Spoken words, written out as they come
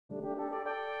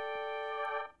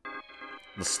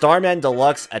The Starman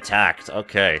Deluxe attacked.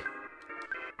 Okay.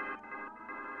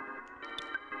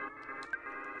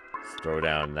 Let's throw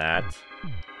down that.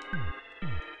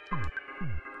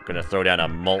 Gonna throw down a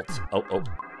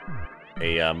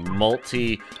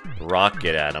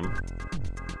multi-rocket at him.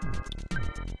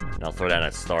 And I'll throw down a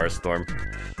Starstorm.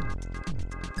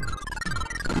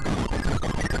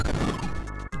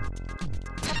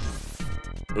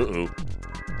 Uh-oh.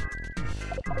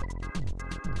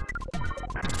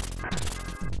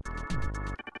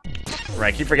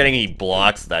 Right, I keep forgetting he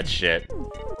blocks that shit.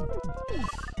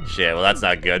 Shit, well that's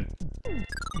not good.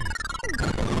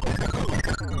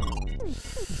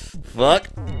 Fuck.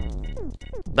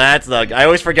 That's not... I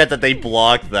always forget that they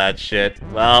block that shit.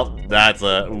 Well, that's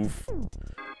a... oof.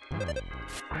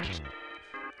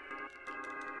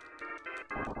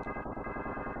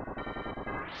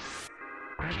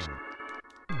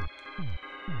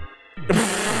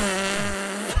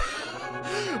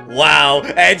 Wow,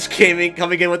 Edge coming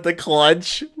in with the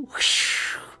clutch.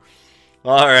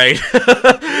 Alright.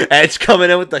 Edge coming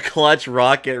in with the clutch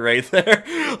rocket right there.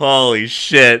 Holy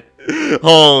shit.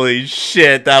 Holy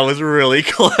shit, that was really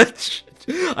clutch.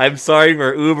 I'm sorry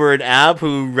for Uber and App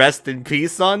who rest in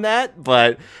peace on that,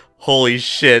 but holy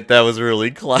shit, that was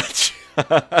really clutch.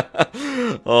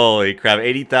 Holy crap,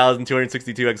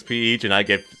 80,262 XP each, and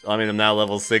I'm now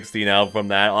level 60 now from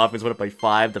that. Offense went up by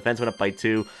 5, defense went up by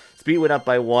 2, speed went up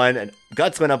by 1, and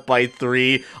guts went up by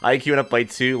 3, IQ went up by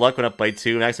 2, luck went up by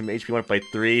 2, maximum HP went up by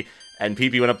 3, and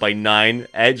PP went up by 9.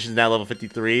 Edge is now level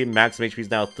 53, maximum HP is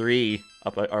now 3,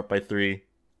 up by 3.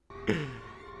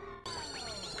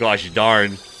 Gosh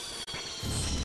darn.